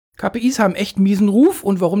KPIs haben echt miesen Ruf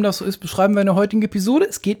und warum das so ist, beschreiben wir in der heutigen Episode.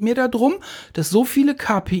 Es geht mir darum, dass so viele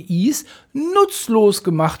KPIs nutzlos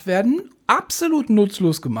gemacht werden, absolut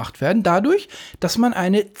nutzlos gemacht werden, dadurch, dass man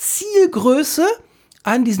eine Zielgröße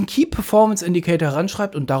an diesen Key Performance Indicator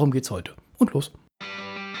heranschreibt und darum geht's heute. Und los.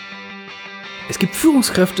 Es gibt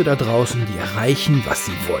Führungskräfte da draußen, die erreichen, was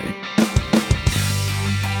sie wollen.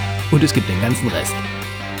 Und es gibt den ganzen Rest.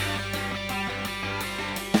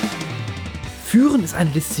 Führen ist eine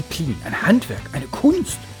Disziplin, ein Handwerk, eine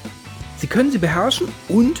Kunst. Sie können sie beherrschen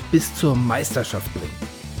und bis zur Meisterschaft bringen.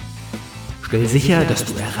 Stell sicher, dass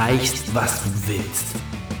du erreichst, was du willst.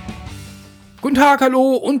 Guten Tag,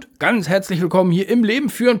 hallo und ganz herzlich willkommen hier im Leben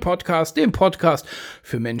führen Podcast, dem Podcast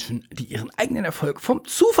für Menschen, die ihren eigenen Erfolg vom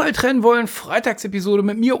Zufall trennen wollen. Freitagsepisode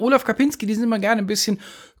mit mir, Olaf Kapinski, die sind immer gerne ein bisschen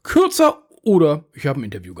kürzer oder ich habe einen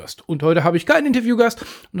Interviewgast. Und heute habe ich keinen Interviewgast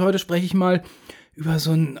und heute spreche ich mal über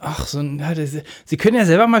Sie können ja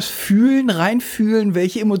selber mal reinfühlen,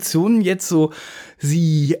 welche Emotionen jetzt so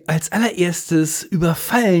Sie als allererstes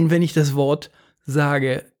überfallen, wenn ich das Wort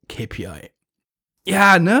sage, KPI.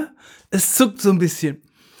 Ja, ne? Es zuckt so ein bisschen.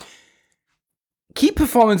 Key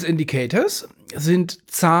Performance Indicators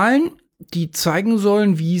sind Zahlen, die zeigen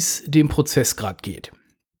sollen, wie es dem Prozess gerade geht.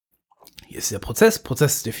 Hier ist der Prozess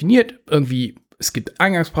ist definiert, irgendwie, es gibt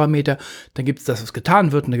Eingangsparameter, dann gibt es das, was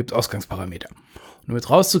getan wird und dann gibt es Ausgangsparameter. Und um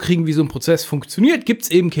jetzt rauszukriegen, wie so ein Prozess funktioniert, gibt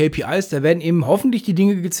es eben KPIs, da werden eben hoffentlich die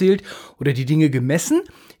Dinge gezählt oder die Dinge gemessen,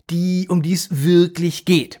 um die es wirklich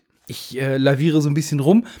geht. Ich laviere so ein bisschen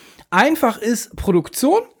rum. Einfach ist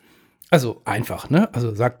Produktion, also einfach, ne?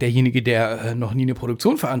 Also sagt derjenige, der noch nie eine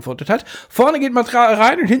Produktion verantwortet hat. Vorne geht Material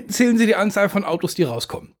rein und hinten zählen Sie die Anzahl von Autos, die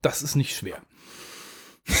rauskommen. Das ist nicht schwer.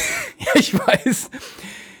 Ja, ich weiß.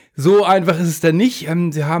 So einfach ist es dann nicht.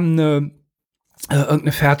 Sie haben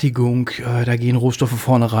irgendeine Fertigung, da gehen Rohstoffe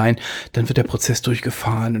vorne rein, dann wird der Prozess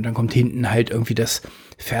durchgefahren und dann kommt hinten halt irgendwie das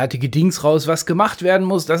fertige Dings raus, was gemacht werden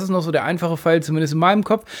muss. Das ist noch so der einfache Fall, zumindest in meinem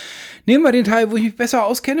Kopf. Nehmen wir den Teil, wo ich mich besser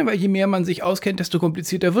auskenne, weil je mehr man sich auskennt, desto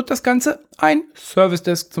komplizierter wird das Ganze. Ein Service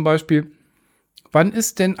Desk zum Beispiel.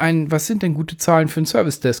 Was sind denn gute Zahlen für ein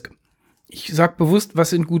Service Desk? Ich sag bewusst, was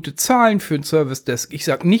sind gute Zahlen für ein Service Desk? Ich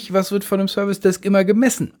sag nicht, was wird von einem Service Desk immer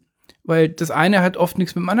gemessen. Weil das eine hat oft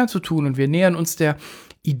nichts mit dem anderen zu tun und wir nähern uns der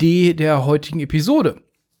Idee der heutigen Episode.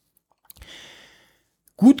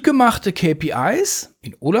 Gut gemachte KPIs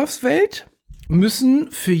in Olafs Welt müssen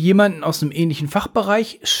für jemanden aus einem ähnlichen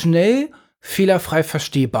Fachbereich schnell fehlerfrei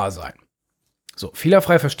verstehbar sein. So,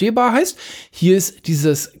 fehlerfrei verstehbar heißt, hier ist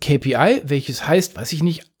dieses KPI, welches heißt, weiß ich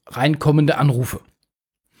nicht, reinkommende Anrufe.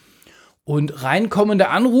 Und reinkommende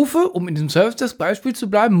Anrufe, um in diesem Service Desk Beispiel zu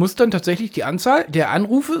bleiben, muss dann tatsächlich die Anzahl der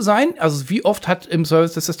Anrufe sein. Also wie oft hat im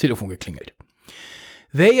Service Desk das Telefon geklingelt.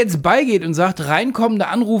 Wer jetzt beigeht und sagt, reinkommende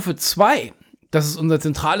Anrufe 2, das ist unser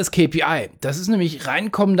zentrales KPI. Das ist nämlich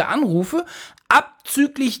reinkommende Anrufe,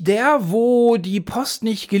 abzüglich der, wo die Post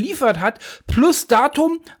nicht geliefert hat, plus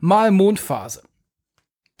Datum mal Mondphase.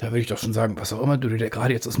 Da würde ich doch schon sagen, was auch immer du dir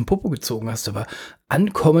gerade jetzt aus dem Popo gezogen hast, aber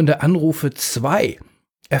ankommende Anrufe 2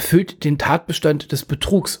 erfüllt den Tatbestand des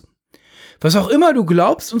Betrugs. Was auch immer du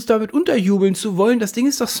glaubst, uns damit unterjubeln zu wollen, das Ding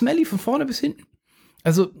ist doch smelly von vorne bis hinten.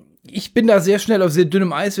 Also ich bin da sehr schnell auf sehr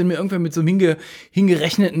dünnem Eis, wenn mir irgendwer mit so einem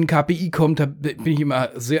hingerechneten KPI kommt, da bin ich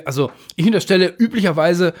immer ich unterstelle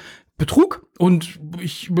üblicherweise Betrug und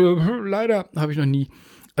leider habe ich noch nie,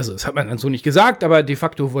 also das hat man dann so nicht gesagt, aber de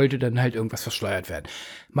facto wollte dann halt irgendwas verschleiert werden.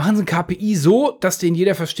 Machen Sie ein KPI so, dass den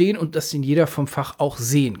jeder verstehen und dass den jeder vom Fach auch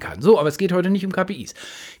sehen kann. So, aber es geht heute nicht um KPIs.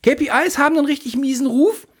 KPIs haben einen richtig miesen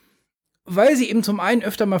Ruf, weil sie eben zum einen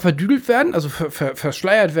öfter mal verdüdelt werden, also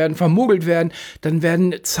verschleiert werden, vermogelt werden. Dann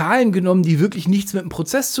werden Zahlen genommen, die wirklich nichts mit dem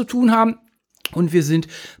Prozess zu tun haben. Und wir sind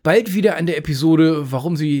bald wieder an der Episode,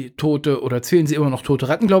 warum sie tote oder zählen sie immer noch tote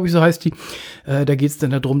Ratten, glaube ich, so heißt die. Da geht es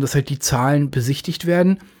dann darum, dass halt die Zahlen besichtigt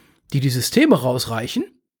werden, die Systeme rausreichen.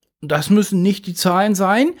 Und das müssen nicht die Zahlen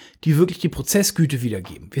sein, die wirklich die Prozessgüte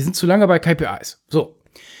wiedergeben. Wir sind zu lange bei KPIs. So.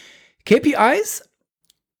 KPIs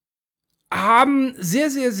haben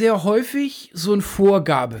sehr, sehr, sehr häufig so einen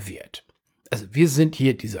Vorgabewert. Also wir sind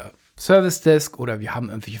hier dieser Service Desk oder wir haben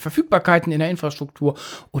irgendwelche Verfügbarkeiten in der Infrastruktur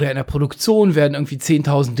oder in der Produktion werden irgendwie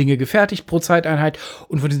 10.000 Dinge gefertigt pro Zeiteinheit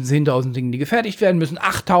und von diesen 10.000 Dingen, die gefertigt werden, müssen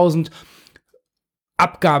 8.000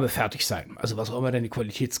 Abgabe fertig sein. Also was auch immer dann die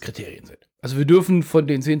Qualitätskriterien sind. Also wir dürfen von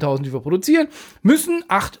den 10.000, die wir produzieren, müssen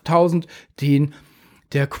 8.000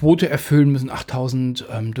 der Quote erfüllen, müssen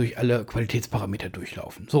 8.000 durch alle Qualitätsparameter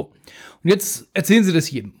durchlaufen. So, und jetzt erzählen Sie das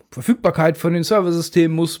jedem. Verfügbarkeit von den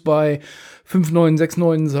Serversystemen muss bei 5.9,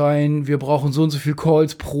 6.9 sein. Wir brauchen so und so viel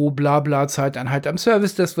Calls pro Blabla Zeiteinheit am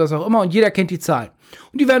Service Desk, was auch immer. Und jeder kennt die Zahlen.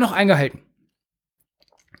 Und die werden auch eingehalten.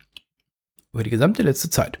 Über die gesamte letzte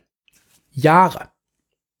Zeit. Jahre.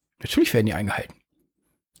 Natürlich werden die eingehalten.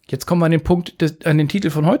 Jetzt kommen wir an den Punkt, an den Titel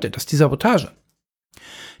von heute. Das ist die Sabotage.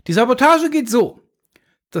 Die Sabotage geht so.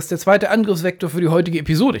 Das ist der zweite Angriffsvektor für die heutige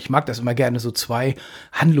Episode. Ich mag das immer gerne, so zwei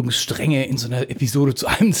Handlungsstränge in so einer Episode zu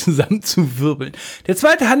einem zusammenzuwirbeln. Der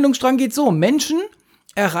zweite Handlungsstrang geht so. Menschen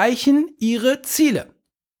erreichen ihre Ziele.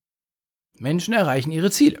 Menschen erreichen ihre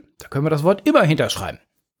Ziele. Da können wir das Wort immer hinterschreiben.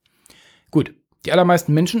 Gut, die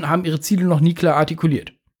allermeisten Menschen haben ihre Ziele noch nie klar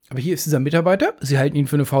artikuliert. Aber hier ist dieser Mitarbeiter, sie halten ihn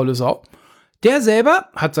für eine faule Sau. Der selber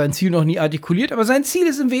hat sein Ziel noch nie artikuliert, aber sein Ziel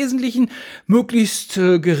ist im Wesentlichen möglichst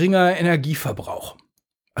geringer Energieverbrauch.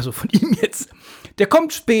 Also von ihm jetzt. Der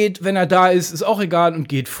kommt spät, wenn er da ist, ist auch egal und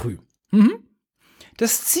geht früh.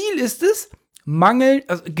 Das Ziel ist es,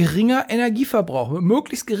 geringer Energieverbrauch, mit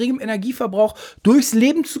möglichst geringem Energieverbrauch durchs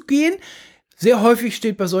Leben zu gehen. Sehr häufig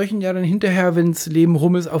steht bei solchen ja dann hinterher, wenn das Leben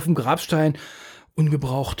rum ist, auf dem Grabstein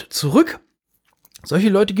ungebraucht zurück. Solche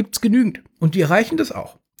Leute gibt es genügend und die erreichen das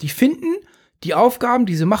auch. Die finden die Aufgaben,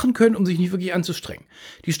 die sie machen können, um sich nicht wirklich anzustrengen.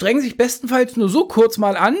 Die strengen sich bestenfalls nur so kurz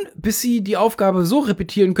mal an, bis sie die Aufgabe so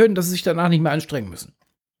repetieren können, dass sie sich danach nicht mehr anstrengen müssen.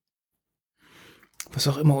 Was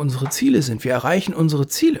auch immer unsere Ziele sind, wir erreichen unsere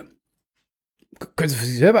Ziele. Können Sie für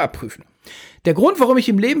sich selber abprüfen. Der Grund, warum ich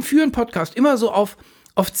im Leben führen Podcast immer so auf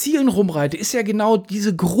Zielen rumreite, ist ja genau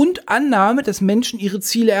diese Grundannahme, dass Menschen ihre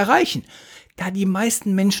Ziele erreichen. Da die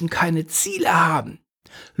meisten Menschen keine Ziele haben,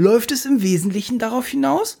 läuft es im Wesentlichen darauf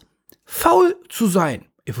hinaus, faul zu sein,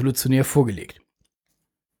 evolutionär vorgelegt.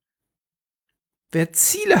 Wer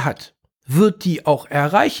Ziele hat, wird die auch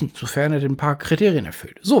erreichen, sofern er ein paar Kriterien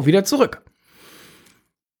erfüllt. So, wieder zurück.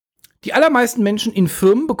 Die allermeisten Menschen in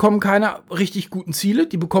Firmen bekommen keine richtig guten Ziele.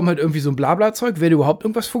 Die bekommen halt irgendwie so ein Blabla-Zeug, wird überhaupt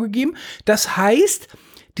irgendwas vorgegeben. Das heißt,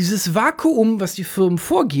 dieses Vakuum, was die Firmen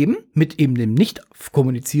vorgeben, mit eben dem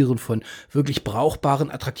Nicht-Kommunizieren von wirklich brauchbaren,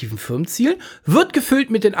 attraktiven Firmenzielen, wird gefüllt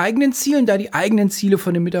mit den eigenen Zielen, da die eigenen Ziele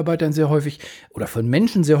von den Mitarbeitern sehr häufig oder von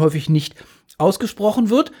Menschen sehr häufig nicht ausgesprochen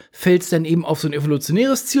wird, fällt es dann eben auf so ein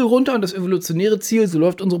evolutionäres Ziel runter. Und das evolutionäre Ziel, so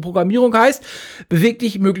läuft unsere Programmierung, heißt, beweg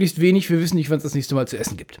dich möglichst wenig, wir wissen nicht, wann es das nächste Mal zu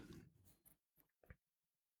essen gibt.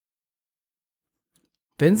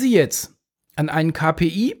 Wenn Sie jetzt an einen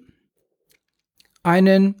KPI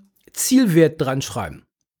einen Zielwert dran schreiben,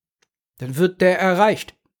 dann wird der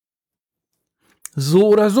erreicht. So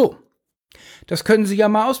oder so. Das können Sie ja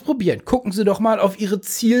mal ausprobieren. Gucken Sie doch mal auf Ihre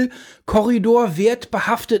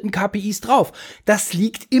Zielkorridor-wertbehafteten KPIs drauf. Das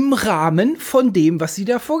liegt im Rahmen von dem, was Sie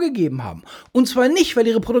da vorgegeben haben. Und zwar nicht, weil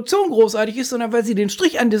Ihre Produktion großartig ist, sondern weil Sie den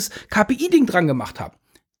Strich an das KPI-Ding dran gemacht haben.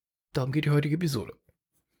 Darum geht die heutige Episode.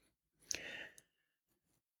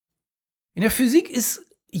 In der Physik ist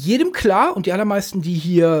jedem klar, und die allermeisten, die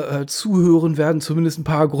hier zuhören, werden zumindest ein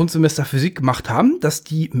paar Grundsemester Physik gemacht haben, dass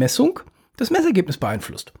die Messung das Messergebnis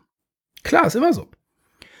beeinflusst. Klar, ist immer so.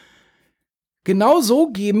 Genauso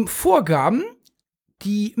geben Vorgaben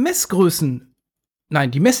die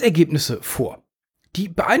Messergebnisse vor. Die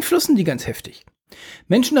beeinflussen die ganz heftig.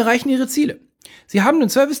 Menschen erreichen ihre Ziele. Sie haben einen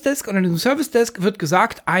Service Desk und an diesem Service Desk wird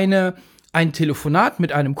gesagt, ein Telefonat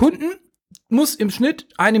mit einem Kunden muss im Schnitt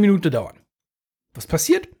 1 Minute dauern. Was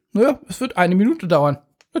passiert? Naja, es wird 1 Minute dauern.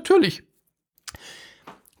 Natürlich.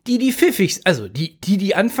 Die pfiffig, also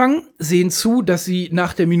die anfangen, sehen zu, dass sie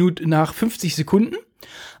nach 50 Sekunden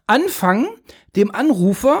anfangen, dem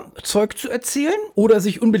Anrufer Zeug zu erzählen oder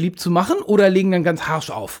sich unbeliebt zu machen oder legen dann ganz harsch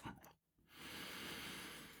auf.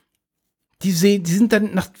 Die sind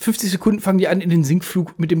dann nach 50 Sekunden fangen die an, in den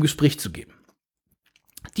Sinkflug mit dem Gespräch zu gehen.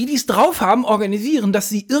 Die es drauf haben, organisieren, dass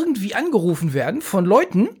sie irgendwie angerufen werden von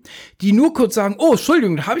Leuten, die nur kurz sagen, oh,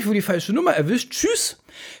 Entschuldigung, da habe ich wohl die falsche Nummer erwischt, tschüss.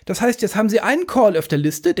 Das heißt, jetzt haben sie einen Call auf der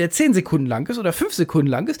Liste, der 10 Sekunden lang ist oder 5 Sekunden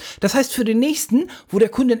lang ist. Das heißt, für den nächsten, wo der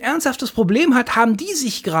Kunde ein ernsthaftes Problem hat, haben die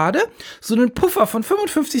sich gerade so einen Puffer von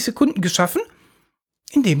 55 Sekunden geschaffen,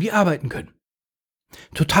 in dem die arbeiten können.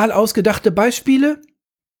 Total ausgedachte Beispiele?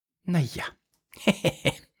 Naja.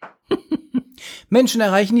 Menschen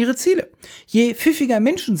erreichen ihre Ziele. Je pfiffiger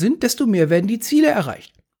Menschen sind, desto mehr werden die Ziele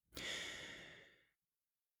erreicht.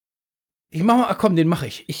 Den mache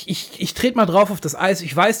ich. Ich trete mal drauf auf das Eis.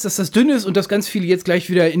 Ich weiß, dass das dünn ist und dass ganz viele jetzt gleich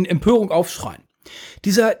wieder in Empörung aufschreien.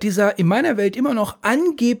 Dieser in meiner Welt immer noch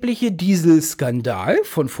angebliche Dieselskandal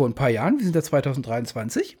von vor ein paar Jahren, wir sind ja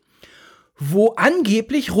 2023, wo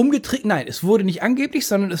angeblich es wurde nicht angeblich,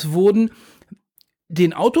 sondern es wurden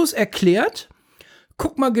den Autos erklärt,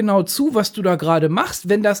 guck mal genau zu, was du da gerade machst.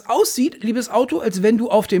 Wenn das aussieht, liebes Auto, als wenn du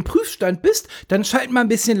auf dem Prüfstand bist, dann schalt mal ein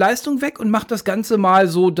bisschen Leistung weg und mach das Ganze mal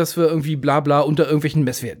so, dass wir irgendwie blabla unter irgendwelchen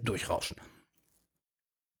Messwerten durchrauschen.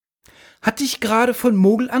 Hatte ich gerade von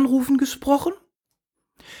Mogelanrufen gesprochen?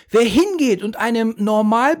 Wer hingeht und einem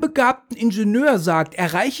normal begabten Ingenieur sagt,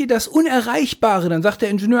 erreiche das Unerreichbare, dann sagt der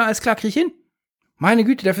Ingenieur, alles klar, krieg ich hin. Meine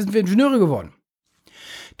Güte, dafür sind wir Ingenieure geworden.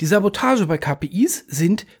 Die Sabotage bei KPIs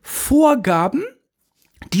sind Vorgaben,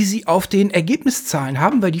 die sie auf den Ergebniszahlen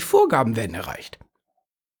haben, weil die Vorgaben werden erreicht.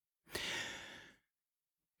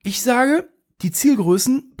 Ich sage, die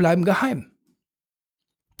Zielgrößen bleiben geheim.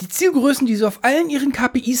 Die Zielgrößen, die sie auf allen ihren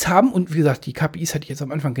KPIs haben, und wie gesagt, die KPIs hatte ich jetzt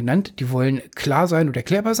am Anfang genannt, die wollen klar sein oder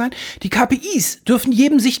erklärbar sein. Die KPIs dürfen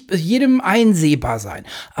jedem einsehbar sein,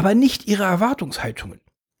 aber nicht ihre Erwartungshaltungen.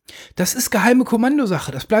 Das ist geheime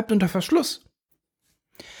Kommandosache, das bleibt unter Verschluss.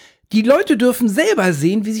 Die Leute dürfen selber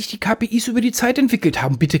sehen, wie sich die KPIs über die Zeit entwickelt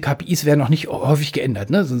haben. Bitte, KPIs werden noch nicht häufig geändert,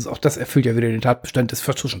 ne? Sonst auch das erfüllt ja wieder den Tatbestand des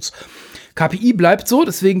Vertuschens. KPI bleibt so,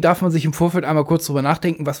 deswegen darf man sich im Vorfeld einmal kurz drüber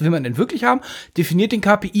nachdenken, was will man denn wirklich haben. Definiert den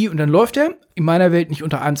KPI und dann läuft er. In meiner Welt nicht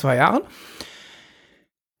unter 1-2 Jahren.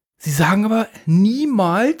 Sie sagen aber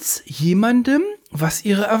niemals jemandem, was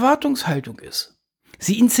ihre Erwartungshaltung ist.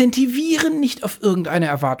 Sie incentivieren nicht auf irgendeine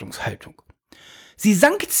Erwartungshaltung. Sie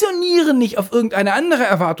sanktionieren nicht auf irgendeine andere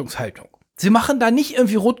Erwartungshaltung. Sie machen da nicht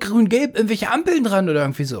irgendwie rot, grün, gelb irgendwelche Ampeln dran oder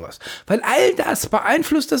irgendwie sowas. Weil all das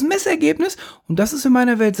beeinflusst das Messergebnis und das ist in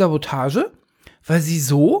meiner Welt Sabotage, weil sie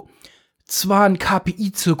so zwar einen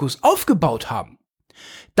KPI-Zirkus aufgebaut haben,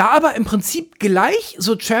 da aber im Prinzip gleich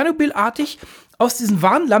so Tschernobyl-artig aus diesen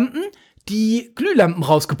Warnlampen die Glühlampen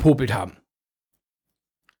rausgepopelt haben.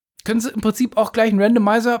 Können sie im Prinzip auch gleich einen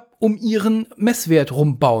Randomizer um ihren Messwert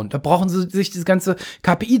rumbauen. Da brauchen sie sich das ganze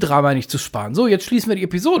KPI-Drama nicht zu sparen. So, jetzt schließen wir die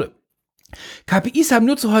Episode. KPIs haben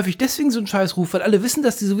nur zu häufig deswegen so einen Scheißruf, weil alle wissen,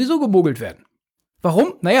 dass die sowieso gemogelt werden.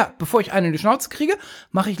 Warum? Naja, bevor ich einen in die Schnauze kriege,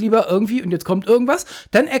 mache ich lieber irgendwie, und jetzt kommt irgendwas,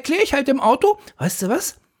 dann erkläre ich halt dem Auto, weißt du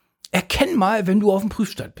was? Erkenn mal, wenn du auf dem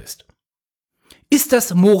Prüfstand bist. Ist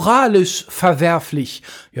das moralisch verwerflich?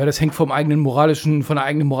 Ja, das hängt von der eigenen moralischen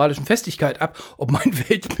Festigkeit ab, ob mein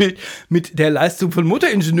Weltbild mit der Leistung von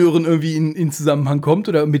Mutteringenieuren irgendwie in Zusammenhang kommt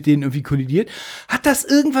oder mit denen irgendwie kollidiert. Hat das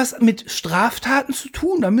irgendwas mit Straftaten zu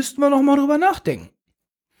tun? Da müssten wir noch mal drüber nachdenken.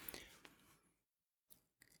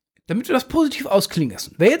 Damit wir das positiv ausklingen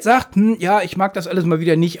lassen. Wer jetzt sagt, ja, ich mag das alles mal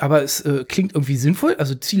wieder nicht, aber es klingt irgendwie sinnvoll,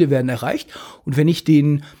 also Ziele werden erreicht und wenn ich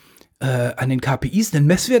an den KPIs einen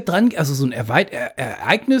Messwert dran, also so ein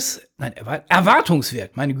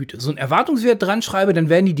Erwartungswert, meine Güte, so ein Erwartungswert dran schreibe, dann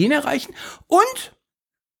werden die den erreichen und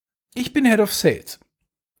ich bin Head of Sales.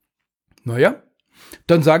 Naja,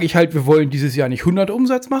 dann sage ich halt, wir wollen dieses Jahr nicht 100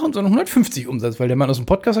 Umsatz machen, sondern 150 Umsatz, weil der Mann aus dem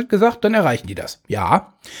Podcast hat gesagt, dann erreichen die das.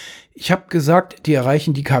 Ja, ich habe gesagt, die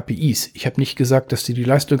erreichen die KPIs. Ich habe nicht gesagt, dass die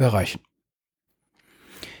Leistung erreichen.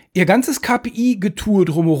 Ihr ganzes KPI-Getue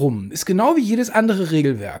drumherum ist genau wie jedes andere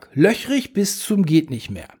Regelwerk. Löchrig bis zum geht nicht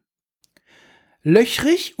mehr.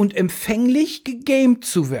 Löchrig und empfänglich gegamed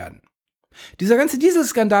zu werden. Dieser ganze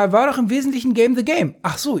Dieselskandal war doch im Wesentlichen Game the Game.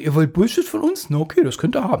 Ach so, ihr wollt Bullshit von uns? Na okay, das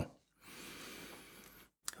könnt ihr haben.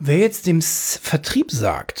 Wer jetzt dem Vertrieb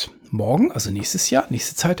sagt, morgen, also nächstes Jahr,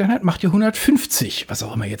 nächste Zeiteinheit, macht ihr 150, was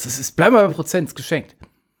auch immer jetzt es ist, bleiben wir bei Prozent, ist geschenkt.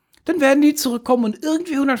 Dann werden die zurückkommen und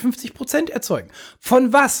irgendwie 150% erzeugen.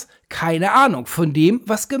 Von was? Keine Ahnung. Von dem,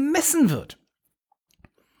 was gemessen wird.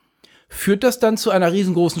 Führt das dann zu einer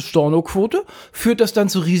riesengroßen Stornoquote? Führt das dann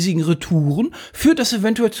zu riesigen Retouren? Führt das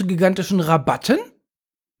eventuell zu gigantischen Rabatten?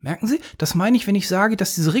 Merken Sie? Das meine ich, wenn ich sage,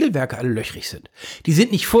 dass diese Regelwerke alle löchrig sind. Die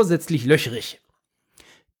sind nicht vorsätzlich löchrig.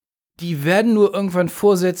 Die werden nur irgendwann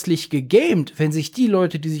vorsätzlich gegamed, wenn sich die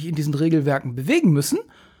Leute, die sich in diesen Regelwerken bewegen müssen,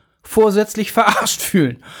 vorsätzlich verarscht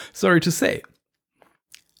fühlen. Sorry to say.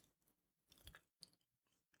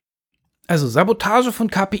 Also Sabotage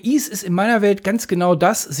von KPIs ist in meiner Welt ganz genau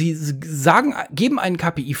das. Sie geben einen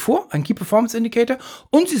KPI vor, einen Key Performance Indicator,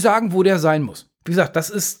 und sie sagen, wo der sein muss. Wie gesagt,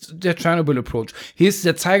 das ist der Chernobyl Approach. Hier ist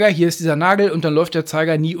der Zeiger, hier ist dieser Nagel und dann läuft der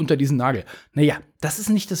Zeiger nie unter diesen Nagel. Naja, das ist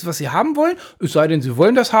nicht das, was sie haben wollen. Es sei denn, sie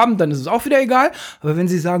wollen das haben, dann ist es auch wieder egal. Aber wenn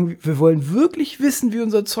sie sagen, wir wollen wirklich wissen, wie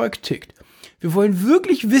unser Zeug tickt, wir wollen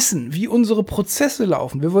wirklich wissen, wie unsere Prozesse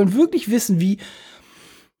laufen. Wir wollen wirklich wissen, wie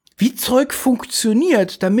Zeug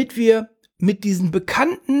funktioniert, damit wir mit diesen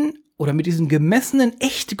bekannten oder mit diesen gemessenen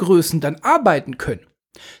Echtgrößen dann arbeiten können.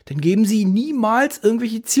 Dann geben Sie niemals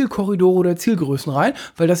irgendwelche Zielkorridore oder Zielgrößen rein,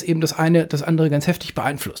 weil das eben das eine das andere ganz heftig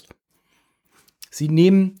beeinflusst. Sie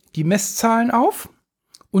nehmen die Messzahlen auf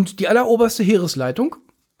und die alleroberste Heeresleitung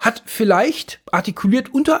hat vielleicht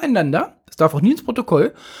artikuliert untereinander, das darf auch nie ins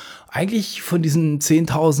Protokoll, eigentlich von diesen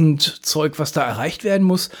 10.000 Zeug, was da erreicht werden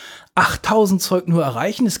muss, 8.000 Zeug nur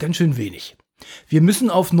erreichen, ist ganz schön wenig. Wir müssen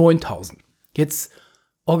auf 9.000. Jetzt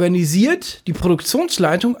organisiert die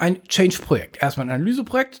Produktionsleitung ein Change-Projekt. Erstmal ein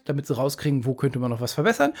Analyseprojekt, damit sie rauskriegen, wo könnte man noch was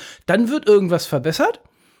verbessern. Dann wird irgendwas verbessert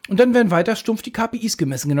Und dann werden weiter stumpf die KPIs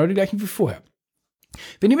gemessen, genau die gleichen wie vorher.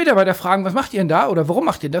 Wenn die Mitarbeiter fragen, was macht ihr denn da oder warum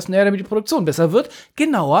macht ihr das? Naja, damit die Produktion besser wird.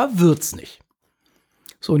 Genauer wird's nicht.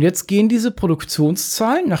 So, und jetzt gehen diese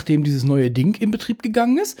Produktionszahlen, nachdem dieses neue Ding in Betrieb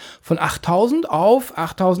gegangen ist, von 8.000 auf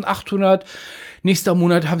 8.800. Nächster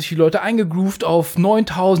Monat haben sich die Leute eingegroovt auf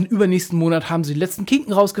 9.000. Übernächsten Monat haben sie die letzten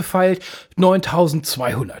Kinken rausgefeilt,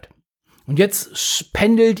 9.200. Und jetzt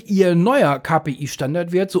pendelt ihr neuer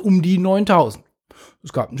KPI-Standardwert so um die 9.000.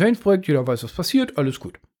 Es gab ein Change-Projekt, jeder weiß, was passiert, alles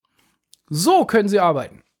gut. So können sie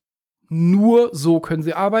arbeiten. Nur so können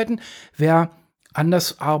sie arbeiten. Wer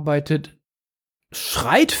anders arbeitet,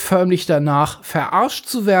 schreit förmlich danach, verarscht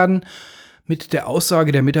zu werden mit der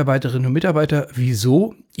Aussage der Mitarbeiterinnen und Mitarbeiter,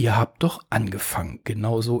 wieso? Ihr habt doch angefangen.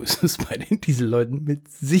 Genauso ist es bei den Dieselleuten mit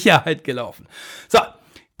Sicherheit gelaufen. So,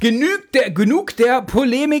 genug der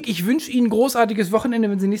Polemik. Ich wünsche Ihnen ein großartiges Wochenende,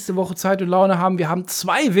 wenn Sie nächste Woche Zeit und Laune haben. Wir haben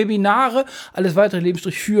 2 Webinare. Alles weitere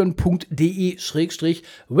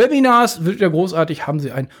leben-führen.de/Webinars. Wird wieder großartig. Haben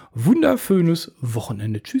Sie ein wunderschönes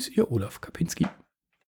Wochenende. Tschüss, Ihr Olaf Kapinski.